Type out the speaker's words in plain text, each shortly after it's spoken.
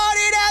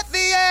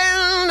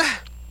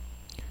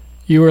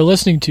You are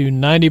listening to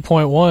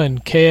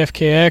 90.1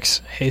 KFKX,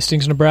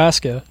 Hastings,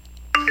 Nebraska.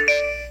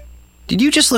 Did you just